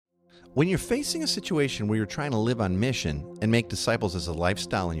When you're facing a situation where you're trying to live on mission and make disciples as a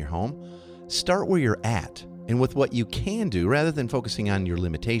lifestyle in your home, start where you're at and with what you can do rather than focusing on your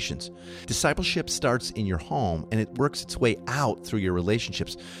limitations. Discipleship starts in your home and it works its way out through your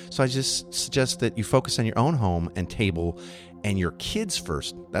relationships. So I just suggest that you focus on your own home and table and your kids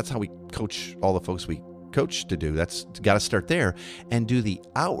first. That's how we coach all the folks we coach to do. That's got to start there and do the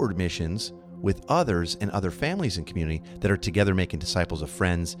outward missions with others and other families and community that are together making disciples of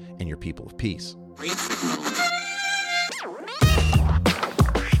friends and your people of peace.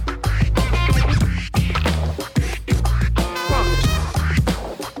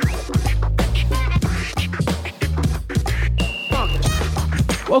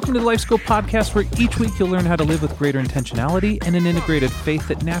 Welcome to the Life School Podcast, where each week you'll learn how to live with greater intentionality and an integrated faith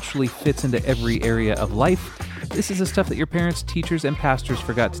that naturally fits into every area of life. This is the stuff that your parents, teachers, and pastors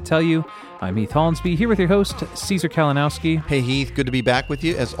forgot to tell you. I'm Heath Hollinsby, here with your host, Caesar Kalinowski. Hey Heath, good to be back with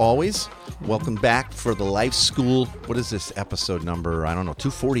you as always. Welcome back for the Life School. What is this episode number? I don't know,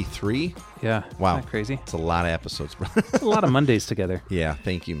 243? Yeah. Wow. Isn't that crazy? It's a lot of episodes, bro. A lot of Mondays together. Yeah,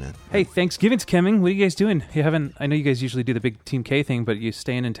 thank you, man. Hey, Thanksgiving's coming. What are you guys doing? I know you guys usually do the big Team K thing, but you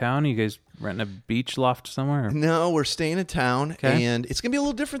staying in town? Are you guys renting a beach loft somewhere? Or? No, we're staying in town, Okay. and it's going to be a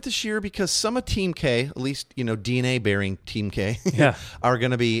little different this year because some of Team K, at least, DNA-bearing Team K, Yeah. are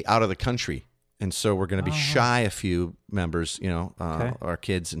going to be out of the country. And so we're going to be shy a few members, Okay. our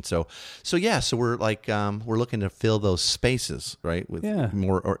kids. And so we're like, we're looking to fill those spaces, right? With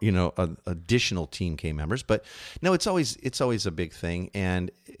more, or, additional Team K members. But no, it's always a big thing.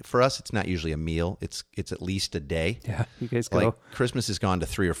 And for us, it's not usually a meal. It's at least a day. Yeah, you guys go. Like Christmas has gone to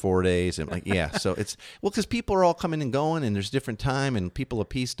 3 or 4 days. And so it's, because people are all coming and going and there's different time and people of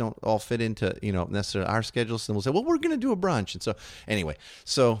peace don't all fit into, necessarily our schedules. And we'll say, well, we're going to do a brunch. And so anyway,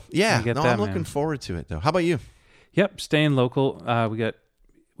 I'm looking forward to it though. How about you? Yep, staying local.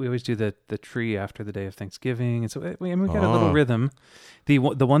 We always do the tree after the day of Thanksgiving, and so we got a little rhythm. The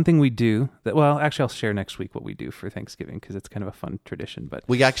one thing we do actually I'll share next week what we do for Thanksgiving because it's kind of a fun tradition. But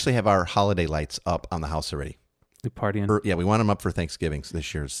we actually have our holiday lights up on the house already. We partying. We want them up for Thanksgiving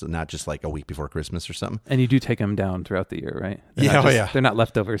this year, so not just like a week before Christmas or something. And you do take them down throughout the year, right? They're not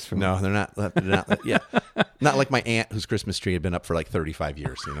leftovers from. No, they're not. Not like my aunt whose Christmas tree had been up for like 35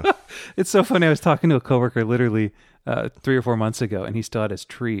 years. It's so funny. I was talking to a coworker literally 3 or 4 months ago, and he still had his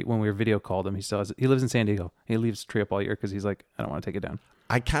tree when we were video called him. He lives in San Diego. He leaves his tree up all year because he's like, I don't want to take it down.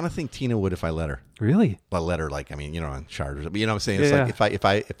 I kind of think Tina would if I let her. Really? Well, let her, on charters. But you know what I'm saying? It's like if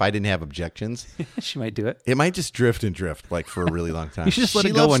I didn't have objections, she might do it. It might just drift like for a really long time. You should just let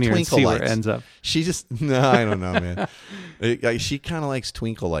it go one year and see where it ends up. I don't know, man. She kind of likes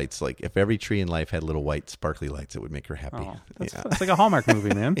twinkle lights. Like if every tree in life had little white sparkly lights, it would make her happy. Oh, it's like a Hallmark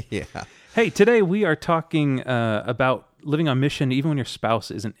movie, man. Yeah. Hey, today we are talking about living on mission even when your spouse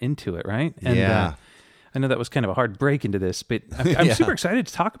isn't into it, right? And, I know that was kind of a hard break into this, but I'm super excited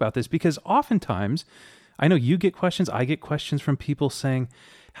to talk about this because oftentimes, I know you get questions, I get questions from people saying,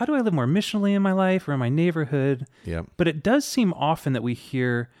 how do I live more missionally in my life or in my neighborhood? Yeah. But it does seem often that we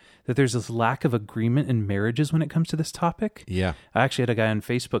hear that there's this lack of agreement in marriages when it comes to this topic. Yeah. I actually had a guy on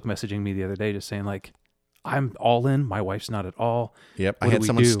Facebook messaging me the other day just saying like, I'm all in, my wife's not at all. Yep. I had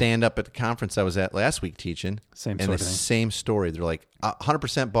someone stand up at the conference I was at last week teaching. Same story. They're like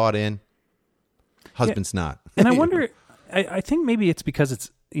 100% bought in. Husband's not. And I wonder, I think maybe it's because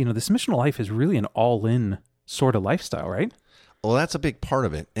it's, this missional life is really an all-in sort of lifestyle, right? Well, that's a big part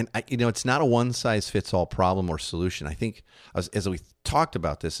of it. And, it's not a one-size-fits-all problem or solution. I think as we talked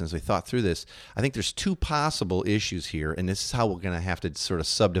about this and as we thought through this, I think there's two possible issues here, and this is how we're going to have to sort of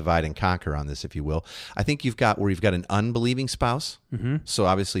subdivide and conquer on this, if you will. I think you've got an unbelieving spouse. Mm-hmm. So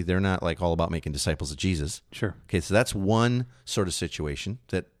obviously they're not like all about making disciples of Jesus. Sure. Okay, so that's one sort of situation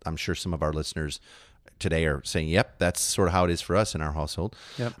that I'm sure some of our listeners today are saying, yep, that's sort of how it is for us in our household.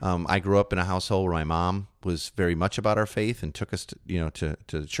 Yep. I grew up in a household where my mom was very much about our faith and took us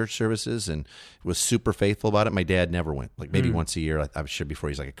to church services and was super faithful about it. My dad never went, like maybe once a year. I should before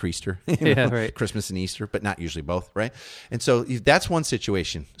he's like a creaster, right. Christmas and Easter, but not usually both, right? And so that's one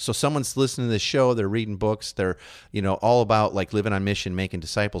situation. So someone's listening to this show, they're reading books, they're all about like living on mission, making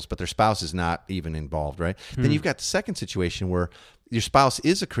disciples, but their spouse is not even involved, right? Then you've got the second situation where your spouse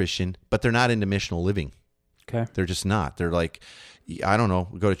is a Christian, but they're not into missional living. Okay. They're just not. They're like, I don't know,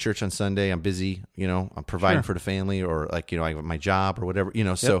 go to church on Sunday, I'm busy, I'm providing for the family, or like, I have my job or whatever,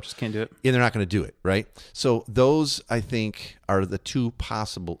 so just can't do it. And they're not going to do it, right? So those, I think, are the two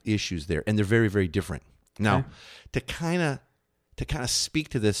possible issues there, and they're very, very different. Now, to kind of speak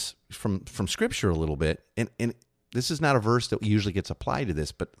to this from Scripture a little bit, and this is not a verse that usually gets applied to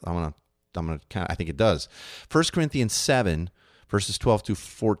this, but I think it does. 1 Corinthians 7, verses 12 to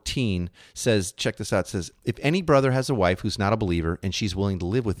 14 says, check this out, it says, if any brother has a wife who's not a believer and she's willing to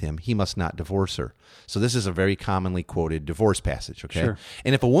live with him, he must not divorce her. So this is a very commonly quoted divorce passage, okay? Sure.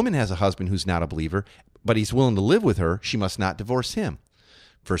 And if a woman has a husband who's not a believer, but he's willing to live with her, she must not divorce him.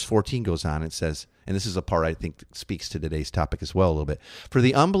 Verse 14 goes on, it says, and this is a part I think that speaks to today's topic as well a little bit. For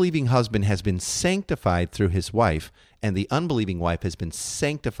the unbelieving husband has been sanctified through his wife, and the unbelieving wife has been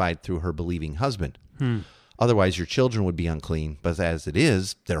sanctified through her believing husband. Otherwise, your children would be unclean, but as it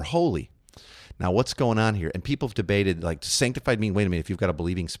is, they're holy. Now, what's going on here? And people have debated, like, sanctified mean, wait a minute, if you've got a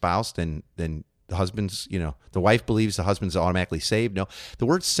believing spouse, then the husband's, the wife believes the husband's automatically saved. No, the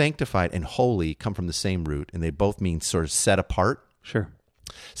words sanctified and holy come from the same root, and they both mean sort of set apart. Sure.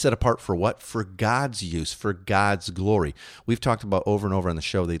 Set apart for what? For God's use, for God's glory. We've talked about over and over on the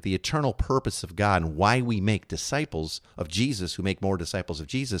show the eternal purpose of God and why we make disciples of Jesus, who make more disciples of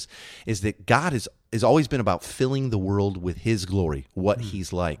Jesus, is that God has always been about filling the world with his glory, what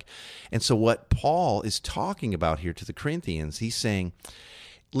he's like. And so what Paul is talking about here to the Corinthians, he's saying,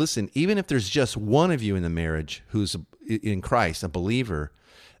 listen, even if there's just one of you in the marriage who's in Christ, a believer,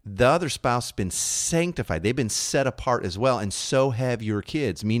 the other spouse has been sanctified. They've been set apart as well, and so have your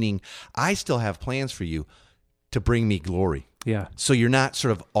kids, meaning I still have plans for you to bring me glory. Yeah. So you're not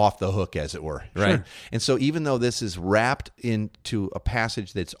sort of off the hook, as it were, right? Sure. And so even though this is wrapped into a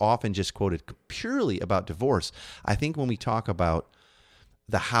passage that's often just quoted purely about divorce, I think when we talk about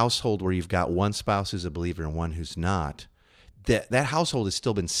the household where you've got one spouse who's a believer and one who's not, that household has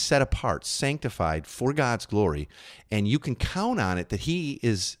still been set apart, sanctified for God's glory, and you can count on it that he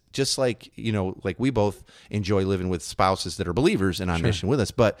is just like we both enjoy living with spouses that are believers and on mission with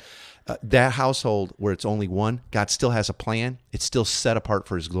us, but that household where it's only one, God still has a plan. It's still set apart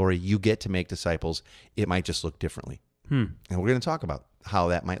for his glory. You get to make disciples. It might just look differently. And we're going to talk about how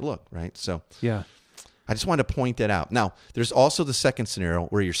that might look, right? So yeah, I just wanted to point that out. Now, there's also the second scenario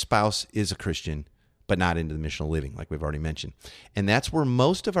where your spouse is a Christian, but not into the missional living, like we've already mentioned. And that's where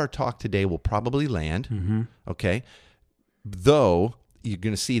most of our talk today will probably land, okay? Though you're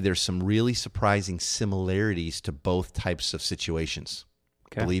going to see there's some really surprising similarities to both types of situations.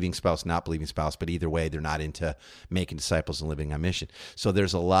 Okay. Believing spouse, not believing spouse, but either way, they're not into making disciples and living on mission. So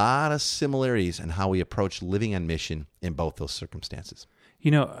there's a lot of similarities in how we approach living on mission in both those circumstances.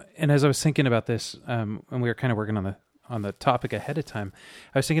 And as I was thinking about this, and we were kind of working on the topic ahead of time,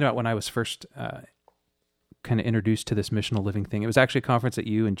 I was thinking about when I was first kind of introduced to this missional living thing. It was actually a conference that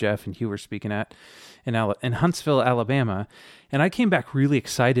you and Jeff and Hugh were speaking at in Huntsville, Alabama. And I came back really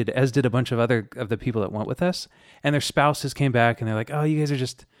excited, as did a bunch of other of the people that went with us. And their spouses came back and they're like, "Oh, you guys are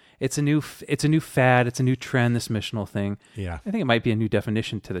just, it's a new fad. It's a new trend, this missional thing." Yeah. I think it might be a new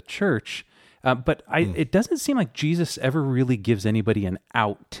definition to the church. But it doesn't seem like Jesus ever really gives anybody an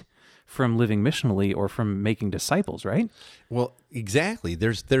out from living missionally or from making disciples, right? Well, exactly.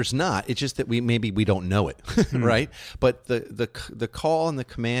 There's not. It's just that we don't know it, right? But the call and the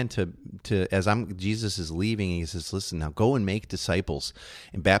command to Jesus is leaving, he says, "Listen, now go and make disciples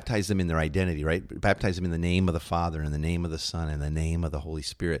and baptize them in their identity," right? Baptize them in the name of the Father, in the name of the Son, in the name of the Holy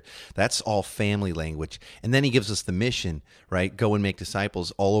Spirit. That's all family language. And then he gives us the mission, right? Go and make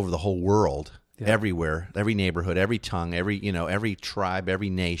disciples all over the whole world. Yeah. Everywhere, every neighborhood, every tongue, every tribe,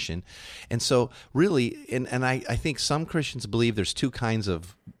 every nation. And so really, and I think some Christians believe there's two kinds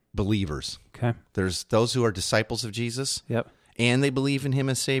of believers. Okay. There's those who are disciples of Jesus. Yep. And they believe in him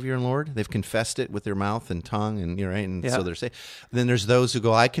as Savior and Lord. They've confessed it with their mouth and tongue, and so they're saved. Then there's those who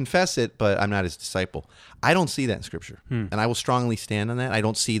go, "I confess it, but I'm not his disciple." I don't see that in Scripture, and I will strongly stand on that. I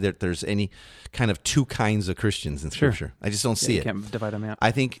don't see that there's any kind of two kinds of Christians in Scripture. Sure. I just don't see it. You can't divide them out. I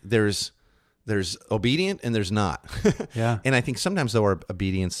think there's obedient and there's not. Yeah. And I think sometimes, though, our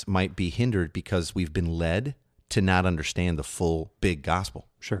obedience might be hindered because we've been led to not understand the full big gospel.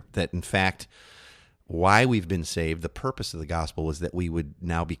 Sure. That, in fact, why we've been saved, the purpose of the gospel was that we would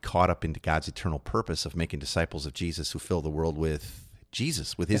now be caught up into God's eternal purpose of making disciples of Jesus who fill the world with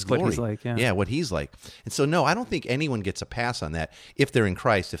Jesus, with his glory. What he's like, yeah, what he's like. And so, no, I don't think anyone gets a pass on that if they're in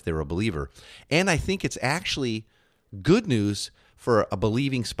Christ, if they're a believer. And I think it's actually good news for a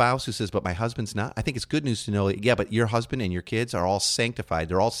believing spouse who says, "But my husband's not." I think it's good news to know, yeah, but your husband and your kids are all sanctified.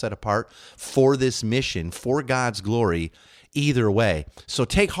 They're all set apart for this mission, for God's glory, either way. So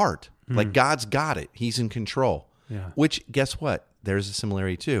take heart. Like, God's got it. He's in control. Yeah. Which, guess what? There's a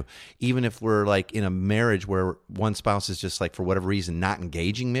similarity too. Even if we're like in a marriage where one spouse is just like, for whatever reason, not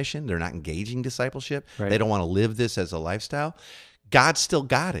engaging mission, they're not engaging discipleship, right. They don't want to live this as a lifestyle, God's still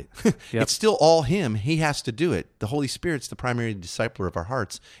got it. Yep. It's still all him. He has to do it. The Holy Spirit's the primary discipler of our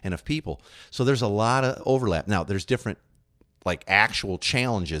hearts and of people. So there's a lot of overlap. Now, there's different like actual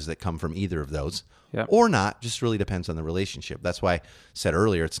challenges that come from either of those. Yep. or not. Just really depends on the relationship. That's why I said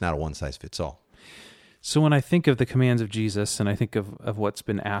earlier, it's not a one-size-fits-all. So when I think of the commands of Jesus and I think of what's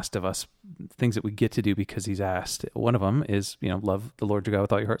been asked of us, things that we get to do because he's asked, one of them is, love the Lord your God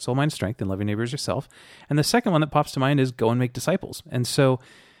with all your heart, soul, mind, and strength, and love your neighbor as yourself. And the second one that pops to mind is go and make disciples. And so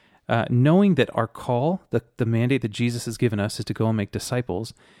knowing that our call, the mandate that Jesus has given us is to go and make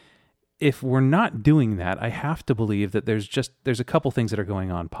disciples, if we're not doing that, I have to believe that there's a couple things that are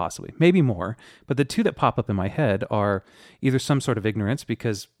going on, possibly, maybe more, but the two that pop up in my head are either some sort of ignorance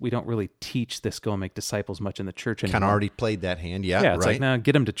because we don't really teach this go and make disciples much in the church anymore. Kind of already played that hand, yeah, it's right? like, now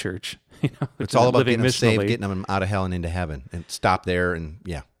get them to church. It's all about getting them saved, getting them out of hell and into heaven, and stop there, and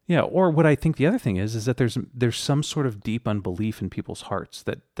yeah. Yeah, or what I think the other thing is that there's some sort of deep unbelief in people's hearts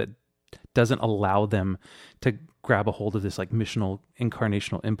that doesn't allow them to grab a hold of this like missional,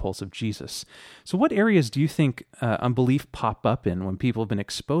 incarnational impulse of Jesus. So what areas do you think unbelief pop up in when people have been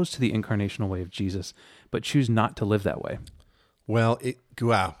exposed to the incarnational way of Jesus, but choose not to live that way? Well,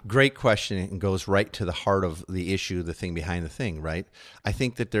 wow, great question. It goes right to the heart of the issue, the thing behind the thing, right? I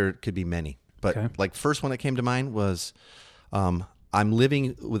think that there could be many, but like first one that came to mind was I'm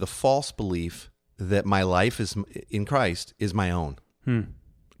living with a false belief that my life is in Christ is my own.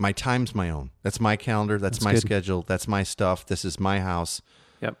 My time's my own. That's my calendar. That's my schedule. That's my stuff. This is my house.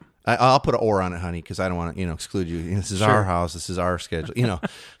 Yep. I'll put an or on it, honey, because I don't want to, exclude you. This is our house. This is our schedule.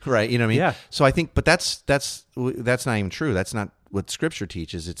 Right? You know what I mean? Yeah. So I think, but that's not even true. That's not what Scripture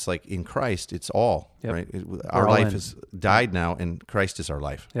teaches. It's like in Christ, it's all right. Our life has died now, and Christ is our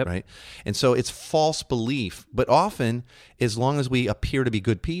life, right? And so it's false belief. But often, as long as we appear to be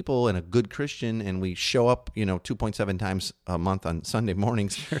good people and a good Christian, and we show up, 2.7 times a month on Sunday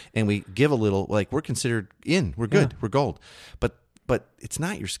mornings, and we give a little, like we're considered in, we're good, we're gold. But it's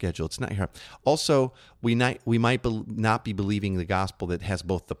not your schedule. It's not your heart. Also, we might not be believing the gospel that has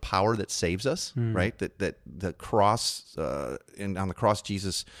both the power that saves us, right? That the cross and on the cross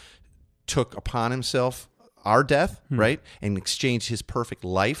Jesus took upon himself our death, right, and exchanged his perfect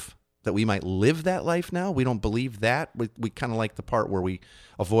life that we might live that life now. We don't believe that. We kind of like the part where we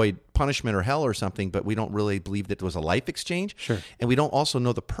avoid punishment or hell or something, but we don't really believe that there was a life exchange. Sure. And we don't also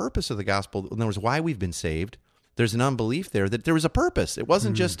know the purpose of the gospel. In other words, why we've been saved. There's an unbelief there that there was a purpose. It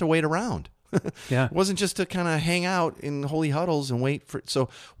wasn't just to wait around. It wasn't just to kind of hang out in holy huddles and wait for. So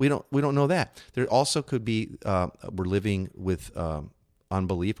we don't know that. There also could be we're living with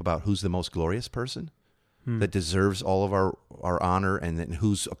unbelief about who's the most glorious person that deserves all of our honor, and then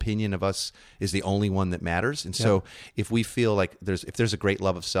whose opinion of us is the only one that matters. And so if we feel like if there's a great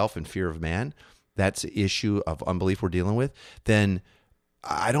love of self and fear of man, that's the issue of unbelief we're dealing with. Then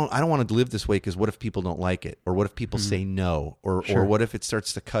I don't want to live this way, because what if people don't like it? Or what if people say no? Or what if it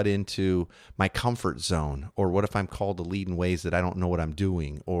starts to cut into my comfort zone? Or what if I'm called to lead in ways that I don't know what I'm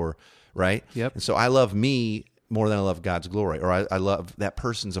doing? Or, right? Yep. And so I love me more than I love God's glory, or I love that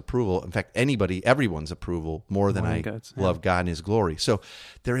person's approval. In fact, everyone's approval more than I love God and his glory. So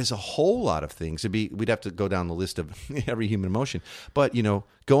there is a whole lot of things. We'd have to go down the list of every human emotion. But,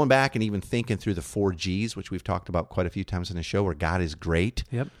 going back and even thinking through the 4 G's, which we've talked about quite a few times in the show, where God is great.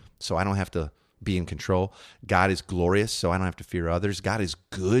 Yep. So I don't have to be in control. God is glorious, so I don't have to fear others. God is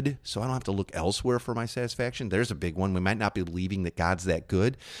good, so I don't have to look elsewhere for my satisfaction. There's a big one. We might not be believing that God's that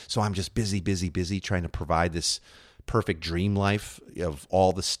good, so I'm just busy trying to provide this perfect dream life of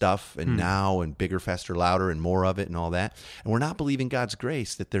all the stuff and now and bigger, faster, louder, and more of it and all that. And we're not believing God's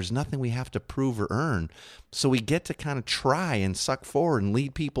grace, that there's nothing we have to prove or earn. So we get to kind of try and suck forward and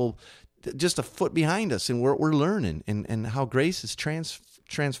lead people just a foot behind us, and we're learning and how grace is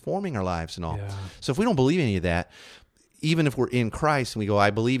transforming our lives and all. Yeah. So if we don't believe any of that, even if we're in Christ and we go,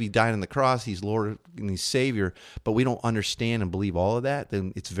 I believe he died on the cross, he's Lord and he's Savior, but we don't understand and believe all of that,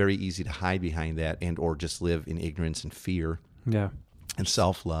 then it's very easy to hide behind that and or just live in ignorance and fear. Yeah. And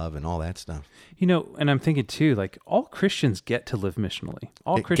self-love and all that stuff. And I'm thinking too, like all Christians get to live missionally.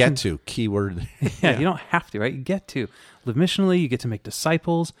 Christians get to, keyword. Yeah, you don't have to, right? You get to live missionally, you get to make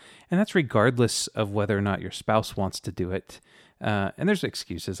disciples, and that's regardless of whether or not your spouse wants to do it. And there's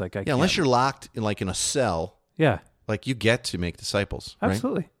excuses like unless you're locked in a cell. Yeah. Like you get to make disciples, right?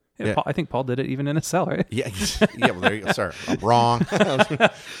 Absolutely. Yeah. I think Paul did it even in a cell, right? Yeah. Well, there you go. Sorry, I'm wrong.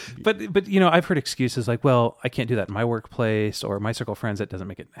 But I've heard excuses like, well, I can't do that in my workplace or my circle of friends. That doesn't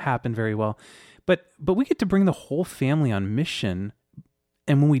make it happen very well. But we get to bring the whole family on mission.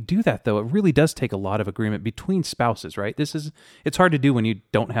 And when we do that, though, it really does take a lot of agreement between spouses, right? It's hard to do when you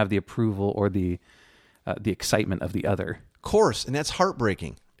don't have the approval or the excitement of the other. Of course, and that's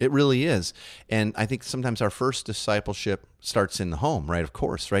heartbreaking. It really is. And I think sometimes our first discipleship starts in the home, right? Of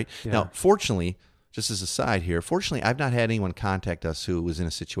course, right? Yeah. Now, fortunately, just as a side here, fortunately, I've not had anyone contact us who was in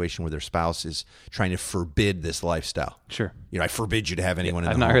a situation where their spouse is trying to forbid this lifestyle. Sure. I forbid you to have anyone in the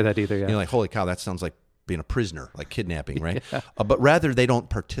I've home. not heard that either, yeah. Like, holy cow, that sounds like being a prisoner, like kidnapping, right? But rather, they don't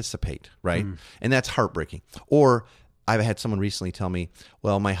participate, right? And that's heartbreaking. Or I've had someone recently tell me,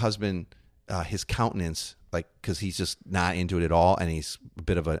 well, my husband, his countenance, like, because he's just not into it at all, and he's a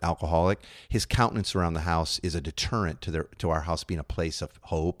bit of an alcoholic, his countenance around the house is a deterrent to our house being a place of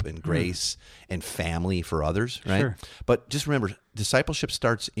hope and grace and family for others, right? Sure. But just remember, discipleship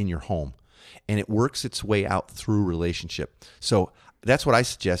starts in your home, and it works its way out through relationship. So that's what I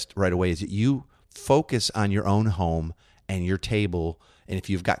suggest right away, is that you focus on your own home and your table. And if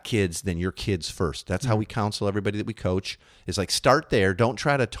you've got kids, then your kids first. That's how we counsel everybody that we coach, is like, start there. Don't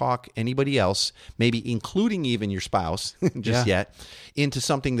try to talk anybody else, maybe including even your spouse yet, into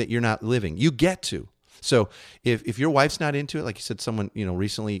something that you're not living. You get to. So if your wife's not into it, like you said, someone,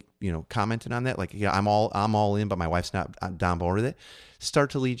 recently, commented on that, like, yeah, I'm all in, but my wife's not on board with it.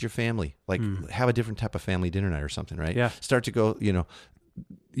 Start to lead your family. Like, have a different type of family dinner night or something, right? Yeah. Start to go,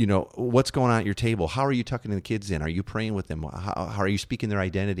 what's going on at your table? How are you tucking the kids in? Are you praying with them? How are you speaking their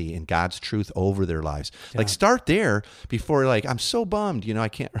identity and God's truth over their lives? Yeah. Like, start there before, like, I'm so bummed, I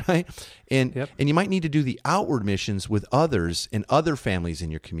can't, right? And you might need to do the outward missions with others and other families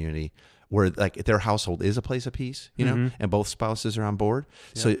in your community where, like, their household is a place of peace, and both spouses are on board.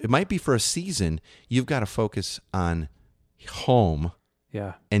 Yep. So it might be for a season, you've got to focus on home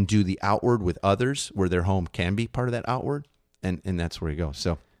and do the outward with others where their home can be part of that outward. And that's where you go.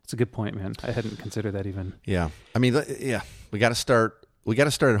 So it's a good point, man. I hadn't considered that even. Yeah. I mean, we got to start. We got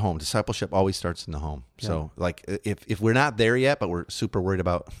to start at home. Discipleship always starts in the home. Yeah. So, like, if we're not there yet, but we're super worried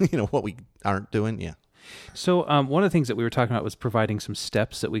about what we aren't doing, yeah. So one of the things that we were talking about was providing some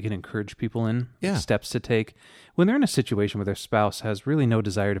steps that we can encourage people in, steps to take when they're in a situation where their spouse has really no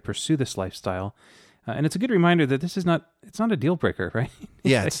desire to pursue this lifestyle. And it's a good reminder that it's not a deal breaker, right?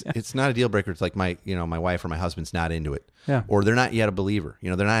 Yeah, it's not a deal breaker. It's like my wife or my husband's not into it. Yeah. Or they're not yet a believer.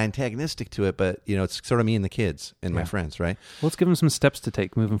 They're not antagonistic to it, but it's sort of me and the kids and my friends, right? Well, let's give them some steps to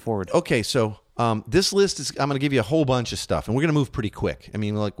take moving forward. Okay, so this list is, I'm going to give you a whole bunch of stuff, and we're going to move pretty quick. I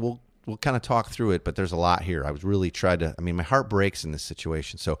mean, like, we'll kind of talk through it, but there's a lot here. I was really my heart breaks in this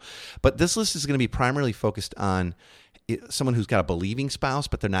situation. So, but this list is going to be primarily focused on someone who's got a believing spouse,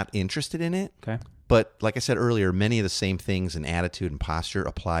 but they're not interested in it. Okay. But like I said earlier, many of the same things and attitude and posture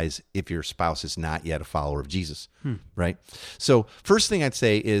applies if your spouse is not yet a follower of Jesus, right? So first thing I'd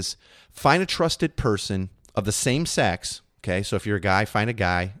say is find a trusted person of the same sex. Okay, so if you're a guy, find a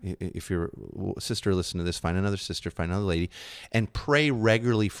guy. If you're a sister, listen to this. Find another sister, find another lady, and pray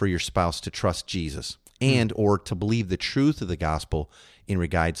regularly for your spouse to trust Jesus and or to believe the truth of the gospel in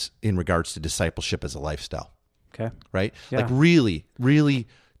regards to discipleship as a lifestyle. Okay, right? Yeah. Like really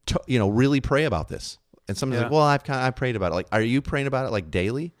really pray about this. And someone's like, well, I prayed about it. Like, are you praying about it like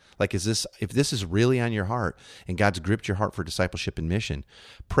daily? Like, if this is really on your heart and God's gripped your heart for discipleship and mission,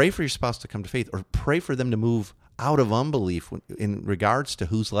 pray for your spouse to come to faith, or pray for them to move out of unbelief in regards to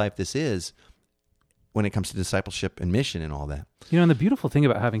whose life this is when it comes to discipleship and mission and all that. And the beautiful thing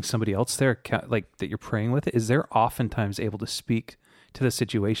about having somebody else there, like, that you're praying with, is they're oftentimes able to speak to the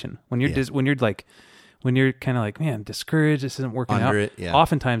situation. When you're kind of like, man, discouraged, this isn't working out.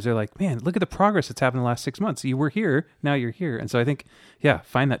 Oftentimes they're like, man, look at the progress that's happened in the last 6 months. You were here, now you're here. And so I think,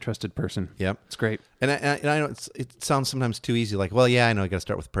 find that trusted person. Yep. It's great. And I know it sounds sometimes too easy. Like, well, I know I got to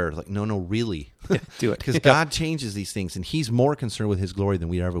start with prayer. It's like, no, really. Do it. Because God changes these things, and he's more concerned with his glory than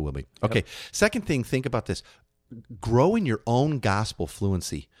we ever will be. Okay. Yep. Second thing, think about this. Grow in your own gospel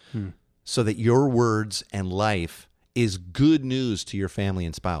fluency so that your words and life is good news to your family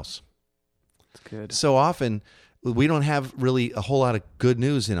and spouse. That's good. So often we don't have really a whole lot of good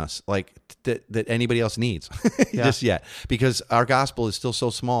news in us, like that anybody else needs just yet, because our gospel is still so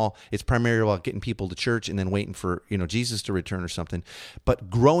small. It's primarily about getting people to church and then waiting for Jesus to return or something. But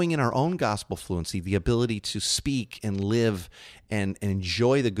growing in our own gospel fluency, the ability to speak and live and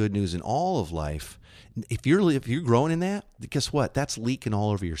enjoy the good news in all of life. If you're growing in that, guess what? That's leaking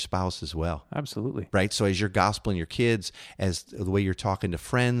all over your spouse as well. Absolutely. Right? So as your gospel and your kids, as the way you're talking to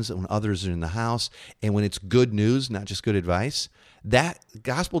friends, when others are in the house, and when it's good news, not just good advice, that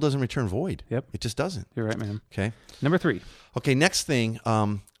gospel doesn't return void. Yep. It just doesn't. You're right, man. Okay. Number 3. Okay, next thing,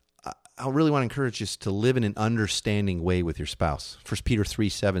 I really want to encourage you to live in an understanding way with your spouse. 1 Peter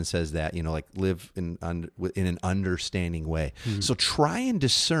 3:7 says that, live in an understanding way. Mm-hmm. So try and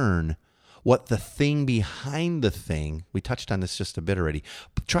discern what the thing behind the thing, we touched on this just a bit already,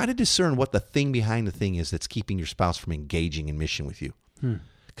 try to discern what the thing behind the thing is that's keeping your spouse from engaging in mission with you.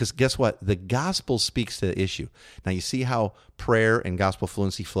 Because Because guess what? The gospel speaks to the issue. Now, you see how prayer and gospel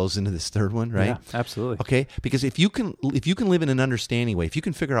fluency flows into this third one, right? Yeah, absolutely. Okay, because if you can live in an understanding way, if you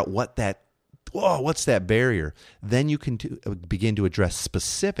can figure out what's that barrier, then you can begin to address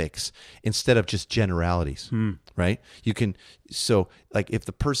specifics instead of just generalities, right? You can, so like if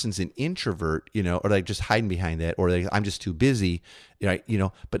the person's an introvert, or like just hiding behind that, or like, I'm just too busy, right?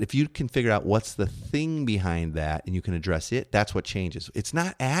 But if you can figure out what's the thing behind that and you can address it, that's what changes. It's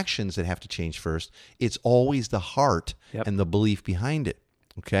not actions that have to change first. It's always the heart and the belief behind it,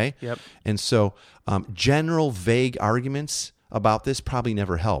 okay? Yep. And so general vague arguments about this probably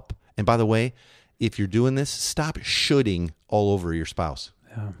never help. And by the way, if you're doing this, stop shoulding all over your spouse.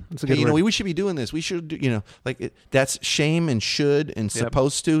 Yeah, that's a good word. We should be doing this. We should do, that's shame and should and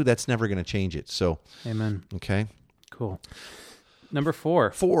supposed to. That's never going to change it. So, amen. Okay. Cool. Number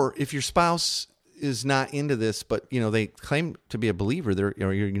 4. 4, if your spouse is not into this, but they claim to be a believer,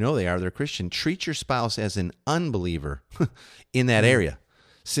 they're Christian. Treat your spouse as an unbeliever in that area.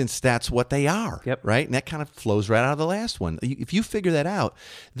 Since that's what they are, right? And that kind of flows right out of the last one. If you figure that out,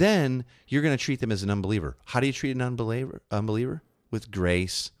 then you're going to treat them as an unbeliever. How do you treat an unbeliever? With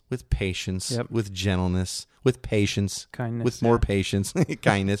grace, with patience, with gentleness, with patience, kindness, with more patience,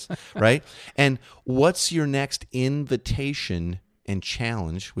 kindness, right? And what's your next invitation and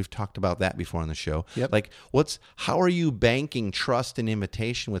challenge? We've talked about that before on the show. Like, how are you banking trust and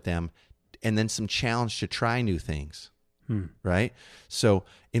invitation with them, and then some challenge to try new things? Right? So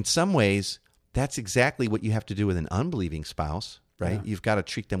in some ways, that's exactly what you have to do with an unbelieving spouse, right? Yeah. You've got to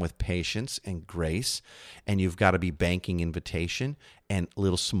treat them with patience and grace, and you've got to be banking invitation and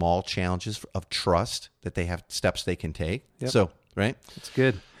little small challenges of trust that they have, steps they can take. So, right? That's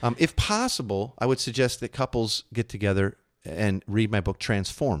good. If possible, I would suggest that couples get together and read my book,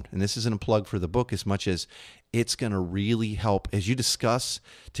 Transformed. And this isn't a plug for the book as much as it's going to really help as you discuss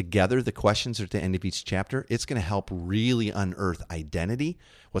together the questions at the end of each chapter. It's going to help really unearth identity,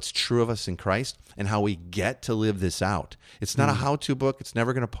 what's true of us in Christ, and how we get to live this out. It's not a how-to book. It's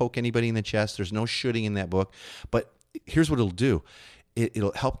never going to poke anybody in the chest. There's no shooting in that book. But here's what it'll do.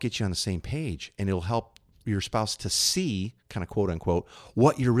 It'll help get you on the same page, and it'll help your spouse to see, kind of quote unquote,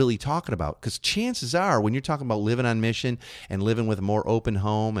 what you're really talking about. Because chances are, when you're talking about living on mission and living with a more open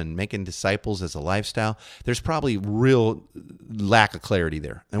home and making disciples as a lifestyle, there's probably real lack of clarity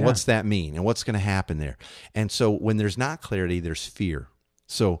there. And what's that mean? And what's going to happen there? And so when there's not clarity, there's fear.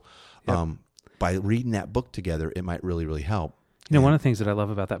 So by reading that book together, it might really, really help. One of the things that I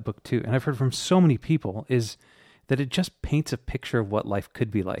love about that book too, and I've heard from so many people, is that it just paints a picture of what life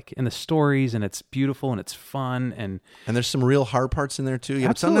could be like in the stories, and it's beautiful and it's fun, and there's some real hard parts in there too. Yeah,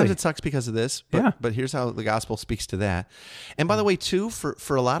 but sometimes it sucks because of this. But here's how the gospel speaks to that. And by the way, too,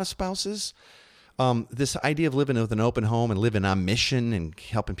 for a lot of spouses, this idea of living with an open home and living on mission and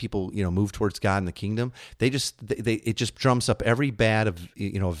helping people, move towards God and the kingdom, it just drums up every bad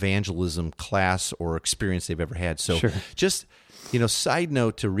evangelism class or experience they've ever had. So just. Side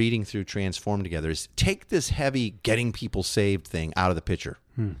note to reading through Transform together is take this heavy getting people saved thing out of the picture.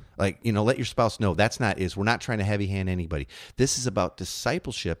 Like, let your spouse know we're not trying to heavy hand anybody. This is about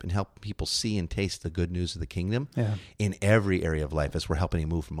discipleship and helping people see and taste the good news of the kingdom in every area of life as we're helping them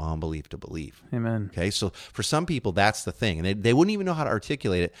move from unbelief to belief. Amen. Okay, so for some people, that's the thing. And they wouldn't even know how to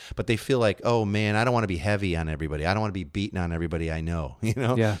articulate it, but they feel like, oh man, I don't want to be heavy on everybody. I don't want to be beating on everybody I know.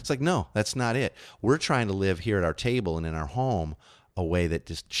 It's like, no, that's not it. We're trying to live here at our table and in our home a way that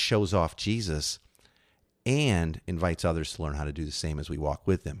just shows off Jesus and invites others to learn how to do the same as we walk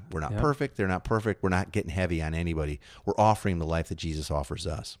with them. We're not perfect. They're not perfect. We're not getting heavy on anybody. We're offering the life that Jesus offers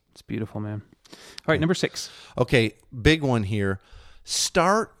us. It's beautiful, man. All right, number 6. Okay, big one here.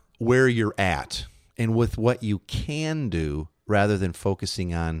 Start where you're at and with what you can do rather than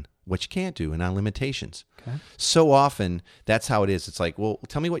focusing on what you can't do and on limitations. Okay. So often that's how it is. It's like, well,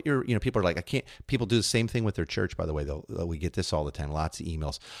 tell me what people are like, I can't, people do the same thing with their church, by the way, we get this all the time, lots of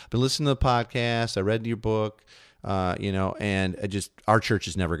emails. I've been listening to the podcast. I read your book, and our church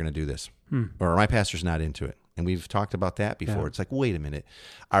is never going to do this or my pastor's not into it. And we've talked about that before. Yeah. It's like, wait a minute,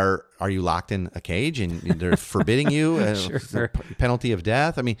 are you locked in a cage and they're forbidding you penalty of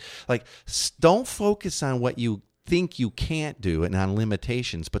death? I mean, like, don't focus on what you think you can't do and on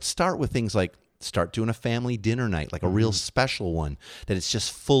limitations, but start with things like start doing a family dinner night, like a real special one that it's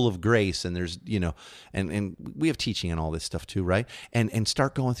just full of grace. And there's, and we have teaching on all this stuff too, right? And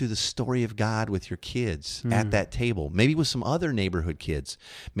start going through the story of God with your kids at that table, maybe with some other neighborhood kids.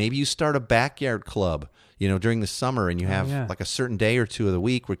 Maybe you start a backyard club, during the summer, and you have like a certain day or two of the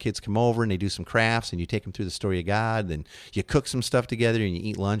week where kids come over and they do some crafts, and you take them through the story of God, and you cook some stuff together, and you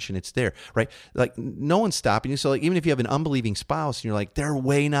eat lunch, and it's there, right? Like no one's stopping you. So like even if you have an unbelieving spouse and you're like, they're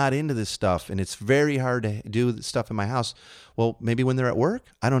way not into this stuff, and it's very hard to do stuff in my house. Well, maybe when they're at work,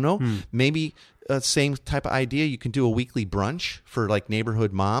 I don't know. Maybe same type of idea. You can do a weekly brunch for like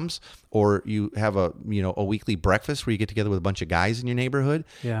neighborhood moms, or you have a weekly breakfast where you get together with a bunch of guys in your neighborhood,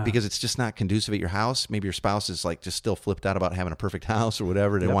 because it's just not conducive at your house. Maybe your spouse is like just still flipped out about having a perfect house or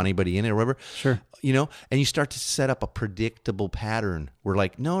whatever. They don't want anybody in it or whatever. Sure. And you start to set up a predictable pattern. We're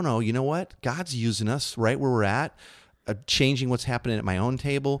like, no, you know what? God's using us right where we're at. Changing what's happening at my own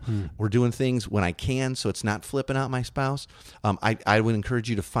table. We're doing things when I can, so it's not flipping out my spouse. I would encourage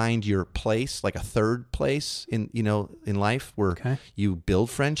you to find your place, like a third place in life where you build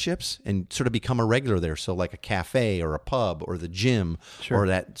friendships and sort of become a regular there. So like a cafe or a pub or the gym or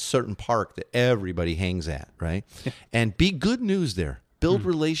that certain park that everybody hangs at, right? Yeah. And be good news there. Build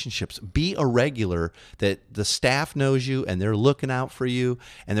relationships. Be a regular that the staff knows you and they're looking out for you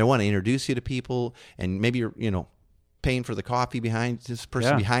and they want to introduce you to people, and maybe you're, paying for the coffee behind this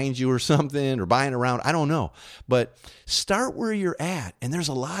person behind you or something, or buying around. I don't know. But start where you're at. And there's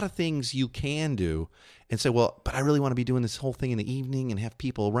a lot of things you can do and say, well, but I really want to be doing this whole thing in the evening and have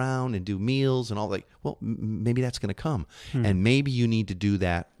people around and do meals and all that. Well, maybe that's going to come. And maybe you need to do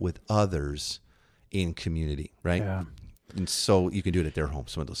that with others in community, right? Yeah. And so you can do it at their home,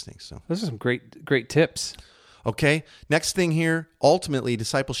 some of those things. So those are some great tips. Okay, next thing here, ultimately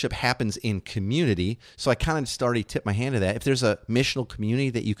discipleship happens in community. So I kind of just already tipped my hand to that. If there's a missional community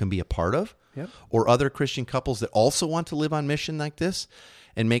that you can be a part of, or other Christian couples that also want to live on mission like this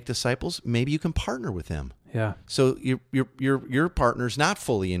and make disciples, maybe you can partner with them. Yeah. So your partner's not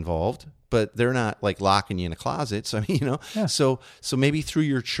fully involved, but they're not like locking you in a closet. So so maybe through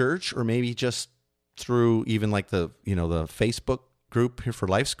your church, or maybe just through even like the Facebook group here for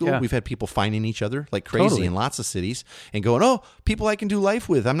Life School. We've had people finding each other like crazy in lots of cities and going, oh, people I can do life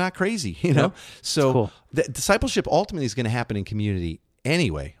with. I'm not crazy, So cool. The discipleship ultimately is going to happen in community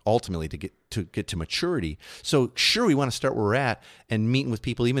anyway, ultimately to get to maturity. So sure, we want to start where we're at and meeting with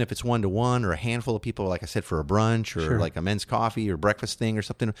people, even if it's one-to-one or a handful of people, like I said, for a brunch or like a men's coffee or breakfast thing or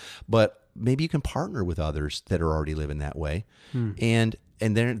something. But maybe you can partner with others that are already living that way. And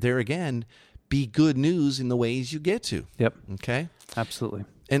there again, be good news in the ways you get to. Yep. Okay? Absolutely.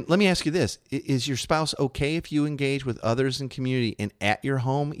 And let me ask you this. Is your spouse okay if you engage with others in community and at your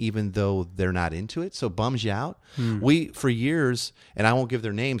home, even though they're not into it? So bums you out? We, for years, and I won't give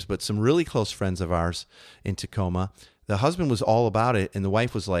their names, but some really close friends of ours in Tacoma, the husband was all about it, and the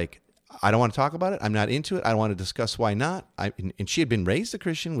wife was like, I don't want to talk about it. I'm not into it. I don't want to discuss why not. And she had been raised a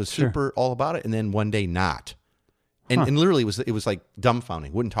Christian, was super all about it, and then one day not. And literally it was like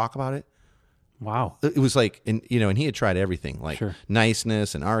dumbfounding. Wouldn't talk about it. Wow. It was like, and he had tried everything, like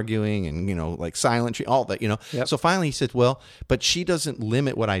niceness and arguing and, like silent treatment, all that, Yep. So finally he said, well, but she doesn't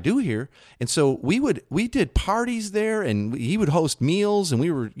limit what I do here. And so we did parties there, and he would host meals, and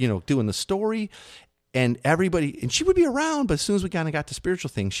we were, doing the story, and everybody, and she would be around, but as soon as we kind of got to spiritual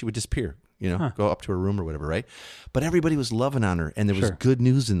things, she would disappear, go up to her room or whatever, right? But everybody was loving on her, and there was good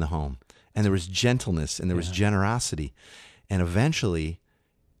news in the home, and there was gentleness, and there was generosity. And eventually,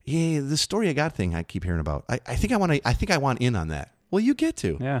 the story of God thing I keep hearing about. I think I want in on that. Well, you get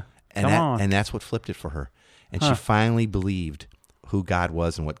to. Yeah. And that's what flipped it for her. And she finally believed who God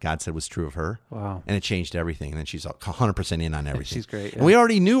was and what God said was true of her. Wow. And it changed everything. And then she's 100% in on everything. She's great. Yeah. And we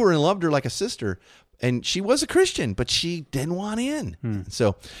already knew her and loved her like a sister. And she was a Christian, but she didn't want in.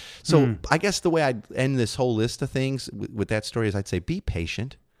 So I guess the way I'd end this whole list of things with that story is I'd say be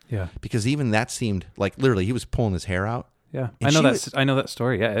patient. Yeah. Because even that seemed like literally he was pulling his hair out. Yeah, I know that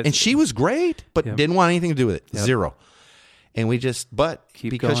story. Yeah, and she was great, but didn't want anything to do with it. Yep. Zero. And we because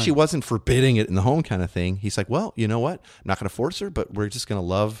going. She wasn't forbidding it in the home kind of thing. He's like, well, you know what? I'm not going to force her, but we're just going to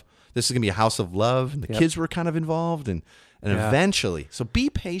love. This is going to be a house of love. And the kids were kind of involved, and eventually. So be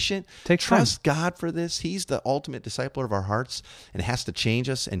patient. Trust God for this. He's the ultimate discipler of our hearts, and it has to change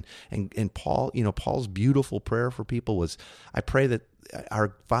us. And Paul, Paul's beautiful prayer for people was, I pray that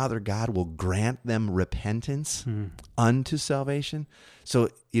our Father God will grant them repentance unto salvation. So,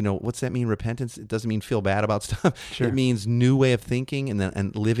 what's that mean, repentance? It doesn't mean feel bad about stuff. Sure. It means new way of thinking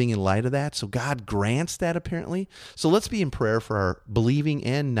and living in light of that. So God grants that apparently. So let's be in prayer for our believing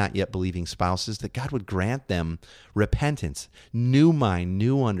and not yet believing spouses, that God would grant them repentance, new mind,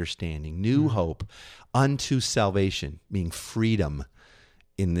 new understanding, new hope unto salvation, meaning freedom.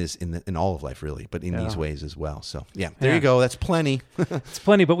 in all of life, really, but in these ways as well. So there you go. That's plenty. It's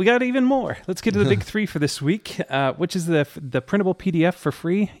plenty, but we got even more. Let's get to the big three for this week, which is the printable PDF for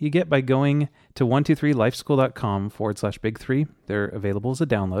free you get by going to 123lifeschool.com/big three. They're available as a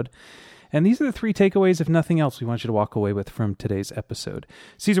download. And these are the three takeaways, if nothing else, we want you to walk away with from today's episode.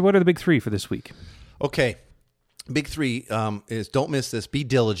 Caesar, what are the big three for this week? Okay. Big three is, don't miss this, be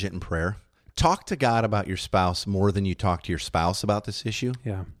diligent in prayer. Talk to God about your spouse more than you talk to your spouse about this issue.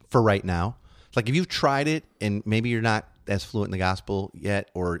 Yeah. For right now. Like if you've tried it and maybe you're not as fluent in the gospel yet,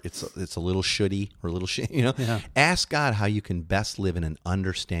 or it's a little shitty or a little shit, ask God how you can best live in an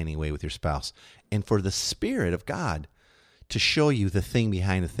understanding way with your spouse. And for the Spirit of God to show you the thing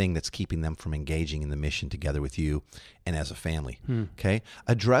behind the thing that's keeping them from engaging in the mission together with you and as a family. Okay?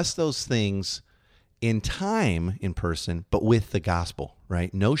 Address those things in time, in person, but with the gospel,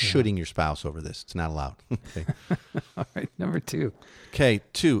 right? No shooting your spouse over this. It's not allowed. Okay. All right, number 2. Okay,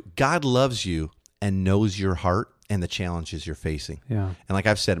 2, God loves you and knows your heart and the challenges you're facing. Yeah. And like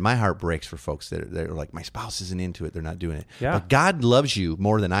I've said, my heart breaks for folks that are like, my spouse isn't into it, they're not doing it. Yeah. But God loves you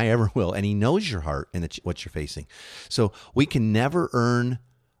more than I ever will, and he knows your heart and what you're facing. So we can never earn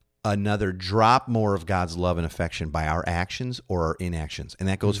another drop more of God's love and affection by our actions or our inactions. And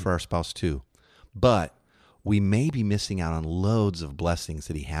that goes for our spouse too. But we may be missing out on loads of blessings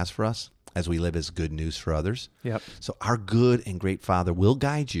that he has for us as we live as good news for others. Yep. So our good and great Father will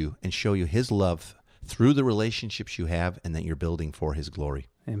guide you and show you his love through the relationships you have and that you're building for his glory.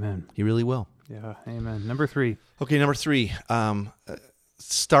 Amen. He really will. Yeah, amen. Number 3. Okay, number 3,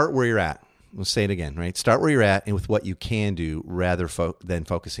 start where you're at. We'll say it again, right? Start where you're at and with what you can do rather than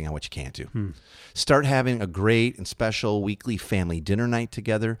focusing on what you can't do. Start having a great and special weekly family dinner night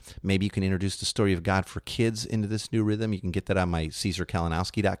together. Maybe you can introduce the story of God for kids into this new rhythm. You can get that on my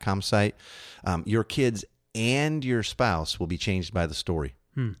CaesarKalinowski.com site. Your kids and your spouse will be changed by the story,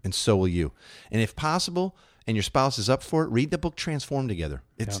 and so will you. And if possible, and your spouse is up for it, read the book Transform together.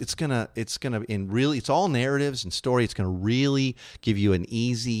 It's gonna it's all narratives and story. It's gonna really give you an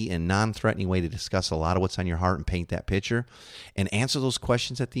easy and non-threatening way to discuss a lot of what's on your heart and paint that picture and answer those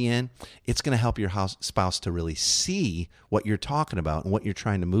questions at the end. It's gonna help your spouse to really see what you're talking about and what you're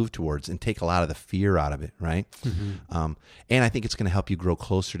trying to move towards and take a lot of the fear out of it, right? And I think it's gonna help you grow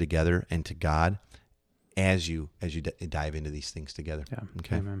closer together and to God as you dive into these things together. Yeah.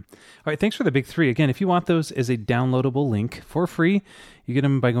 Okay. Amen. All right. Thanks for the big 3. Again, if you want those as a downloadable link for free, you get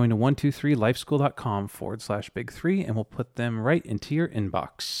them by going to 123lifeschool.com/big 3, and we'll put them right into your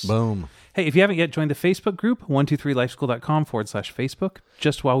inbox. Boom. Hey, if you haven't yet joined the Facebook group, 123lifeschool.com/Facebook,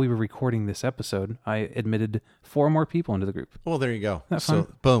 just while we were recording this episode, I admitted 4 more people into the group. Well, there you go. That's so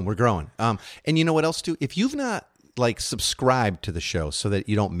fun. Boom, we're growing. And you know what else too? If you've not subscribe to the show so that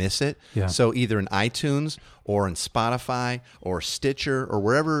you don't miss it. Yeah. So either in iTunes or in Spotify or Stitcher or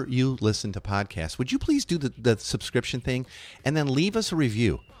wherever you listen to podcasts, would you please do the subscription thing and then leave us a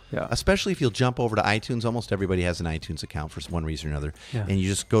review? Yeah. Especially if you'll jump over to iTunes. Almost everybody has an iTunes account for one reason or another. Yeah. And you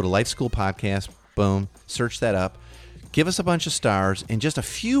just go to Life School Podcast, boom, search that up. Give us a bunch of stars, and just a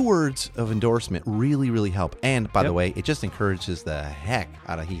few words of endorsement really, really help. And by the way, it just encourages the heck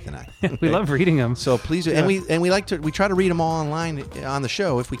out of Heath and I. We love reading them. So please do. Yeah. And we try to read them all online on the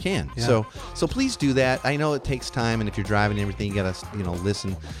show if we can. Yeah. So please do that. I know it takes time, and if you're driving and everything, you gotta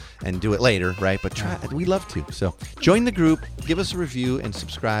listen and do it later, right? But try. We love to. So join the group, give us a review, and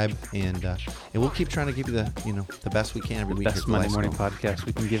subscribe, and we'll keep trying to give you the best we can every week. Best Monday morning podcast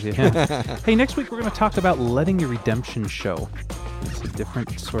we can give you. Hey, next week we're going to talk about letting your redemption show. It's a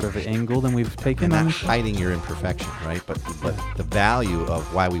different sort of angle than we've taken and on not the show. hiding your imperfection, right? But the value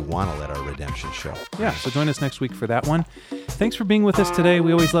of why we want to let our redemption show. Yeah, so join us next week for that one. Thanks for being with us today.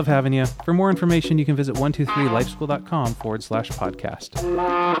 We always love having you. For more information, you can visit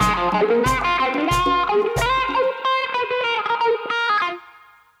 123lifeschool.com/podcast.